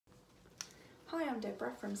Hi, I'm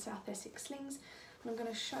Deborah from South Essex Slings, and I'm going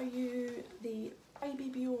to show you the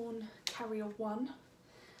Babybjorn Carrier One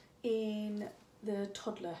in the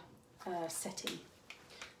toddler setting.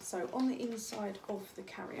 So on the inside of the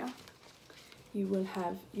carrier you will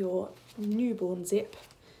have your newborn zip,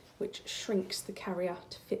 which shrinks the carrier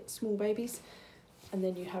to fit small babies, and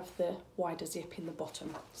then you have the wider zip in the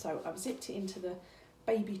bottom. So I've zipped it into the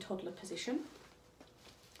baby toddler position,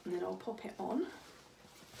 and then I'll pop it on.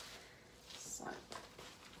 So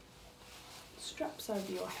straps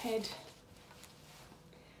over your head,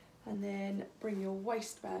 and then bring your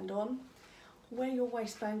waistband on. Where your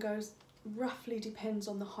waistband goes roughly depends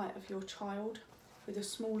on the height of your child. With a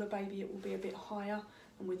smaller baby it will be a bit higher,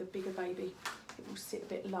 and with a bigger baby it will sit a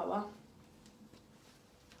bit lower.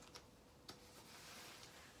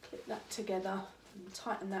 Clip that together and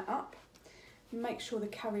tighten that up. Make sure the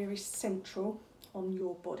carrier is central on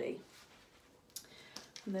your body.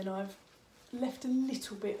 And then I've left a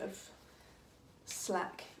little bit of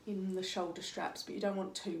slack in the shoulder straps, but you don't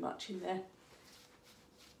want too much in there.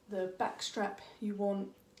 The back strap you want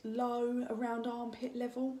low, around armpit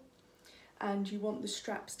level, and you want the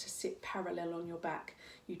straps to sit parallel on your back.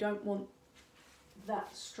 You don't want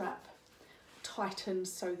that strap tightened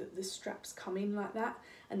so that the straps come in like that,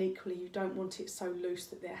 and equally you don't want it so loose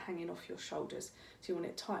that they're hanging off your shoulders. So you want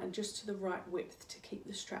it tightened just to the right width to keep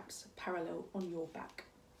the straps parallel on your back.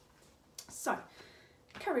 So,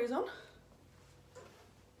 carrier's on,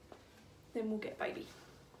 then we'll get baby.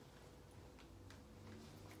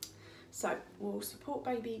 So we'll support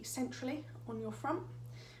baby centrally on your front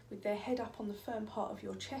with their head up on the firm part of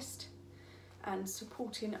your chest and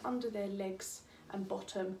supporting under their legs and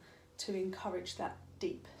bottom to encourage that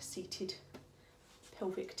deep seated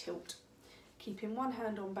pelvic tilt. Keeping one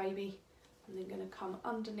hand on baby, and then going to come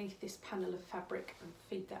underneath this panel of fabric and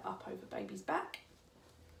feed that up over baby's back.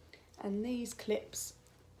 And these clips,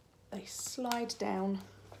 they slide down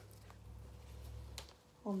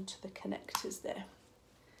onto the connectors there.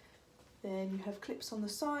 Then you have clips on the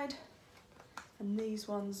side, and these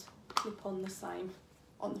ones clip on the same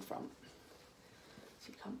on the front. So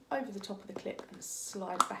you come over the top of the clip and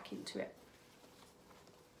slide back into it.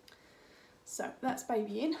 So that's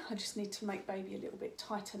baby in. I just need to make baby a little bit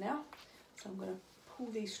tighter now. So I'm going to pull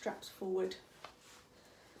these straps forward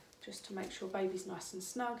just to make sure baby's nice and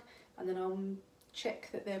snug, and then I'll check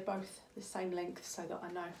that they're both the same length so that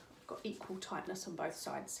I know I've got equal tightness on both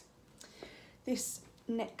sides. This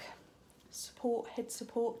neck support, head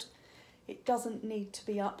support, it doesn't need to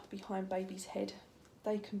be up behind baby's head.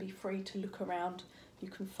 They can be free to look around. You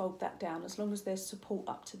can fold that down. As long as there's support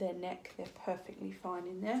up to their neck, they're perfectly fine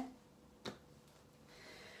in there.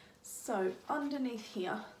 So underneath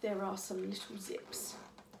here there are some little zips.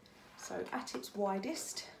 So at its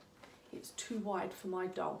widest, it's too wide for my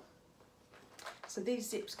doll. So these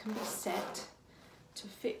zips can be set to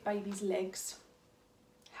fit baby's legs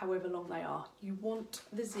however long they are. You want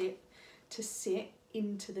the zip to sit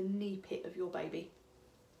into the knee pit of your baby.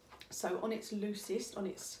 So on its loosest, on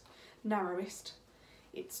its narrowest,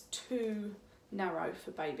 it's too narrow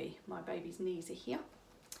for baby. My baby's knees are here.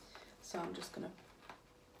 So I'm just going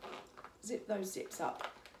to zip those zips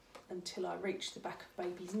up until I reach the back of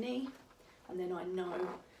baby's knee, and then I know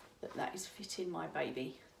that that is fitting my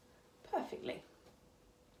baby perfectly.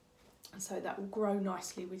 And so that will grow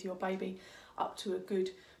nicely with your baby up to a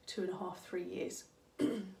good 2.5–3 years.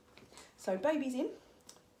 So baby's in,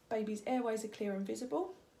 baby's airways are clear and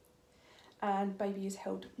visible, and baby is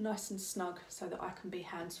held nice and snug so that I can be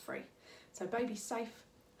hands-free. So baby's safe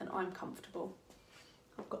and I'm comfortable.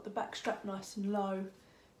 I've got the back strap nice and low,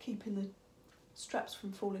 keeping the straps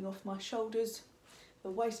from falling off my shoulders. The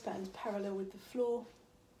waistband's parallel with the floor.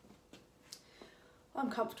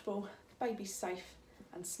 I'm comfortable, baby's safe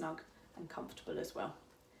and snug and comfortable as well.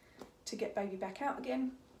 To get baby back out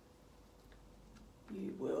again,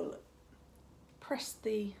 you will press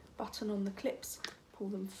the button on the clips, pull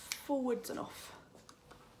them forwards and off.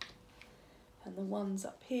 And the ones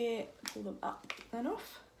up here, pull them up and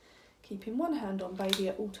off. Keeping one hand on baby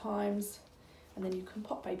at all times, and then you can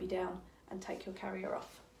pop baby down and take your carrier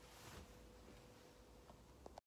off.